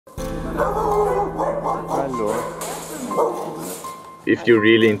Hello. If you're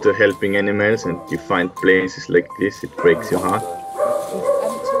really into helping animals and you find places like this, it breaks your heart.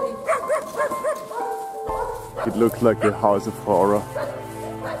 It looks like a house of horror.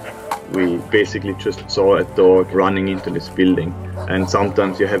 We basically just saw a dog running into this building, and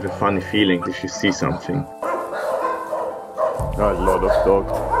sometimes you have a funny feeling if you see something. There are a lot of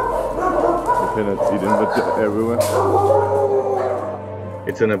dogs. You cannot see them, but they're everywhere.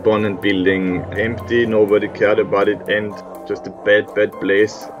 It's an abandoned building, empty, nobody cared about it, and just a bad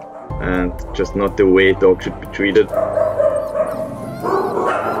place, and just not the way dogs should be treated.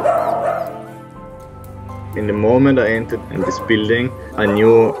 In the moment I entered in this building, I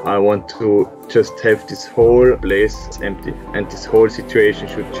knew I want to just have this whole place empty, and this whole situation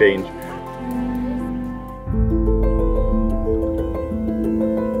should change.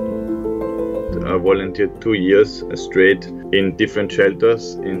 I volunteered 2 years straight in different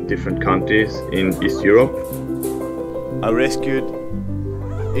shelters in different countries in East Europe. I rescued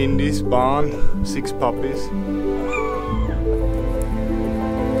in this barn 6 puppies.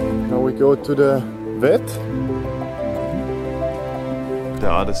 Now we go to the vet.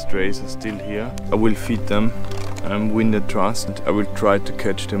 The other strays are still here. I will feed them and win their trust. I will try to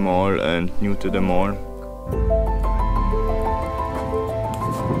catch them all and neuter them all.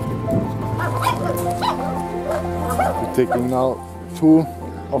 We're taking now 2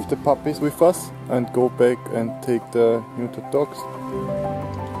 of the puppies with us and go back and take the neutered dogs.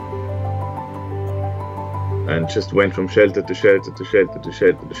 And just went from shelter to shelter to shelter to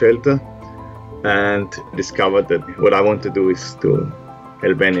shelter to shelter, and discovered that what I want to do is to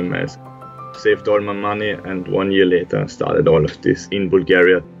help animals. Saved all my money, and 1 year later started all of this in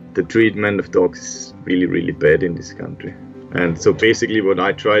Bulgaria. The treatment of dogs is really bad in this country. And so basically what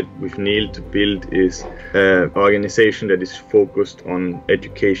I tried with Neil to build is an organization that is focused on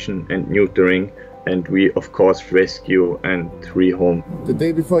education and neutering, and we of course rescue and rehome. The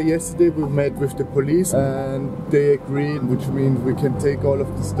day before yesterday we met with the police and they agreed, which means we can take all of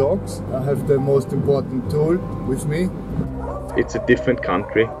these dogs. I have the most important tool with me. It's a different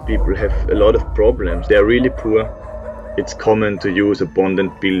country. People have a lot of problems. They're really poor. It's common to use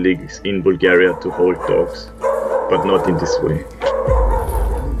abandoned buildings in Bulgaria to hold dogs, but not in this way.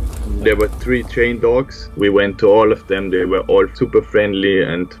 There were 3 trained dogs. We went to all of them. They were all super friendly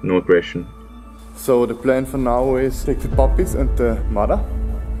and no aggression. So the plan for now is take the puppies and the mother.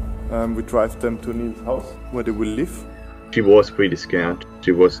 We drive them to Neil's house where they will live. She was pretty scared.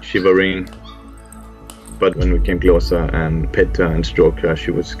 She was shivering. But when we came closer and pet her and stroked her,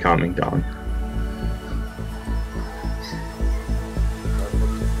 she was calming down.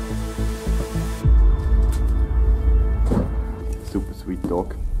 Super sweet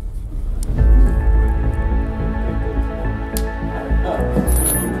dog.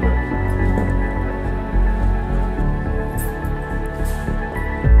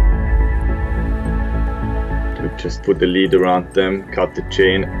 We just put the lead around them, cut the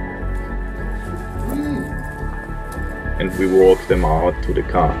chain, and we walked them out to the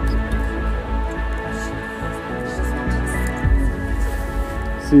car.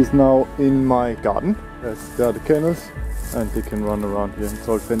 She's now in my garden. There are the kennels and they can run around here. It's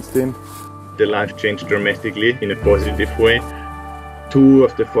all fenced in. The life changed dramatically in a positive way. 2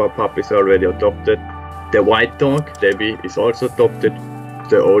 of the 4 puppies are already adopted. The white dog, Debbie, is also adopted.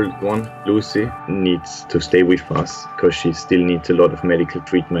 The old one, Lucy, needs to stay with us because she still needs a lot of medical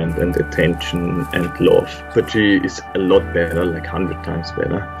treatment and attention and love. But she is a lot better, like 100 times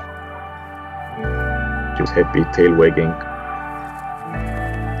better. She was happy, tail wagging.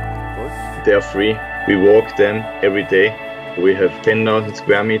 They are free. We walk them every day. We have 10,000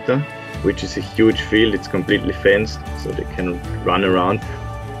 square meters, which is a huge field. It's completely fenced, so they can run around.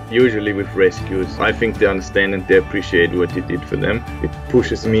 Usually with rescues, I think they understand and they appreciate what you did for them. It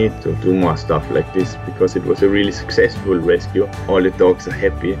pushes me to do more stuff like this because it was a really successful rescue. All the dogs are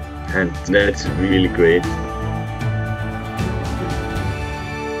happy, and that's really great.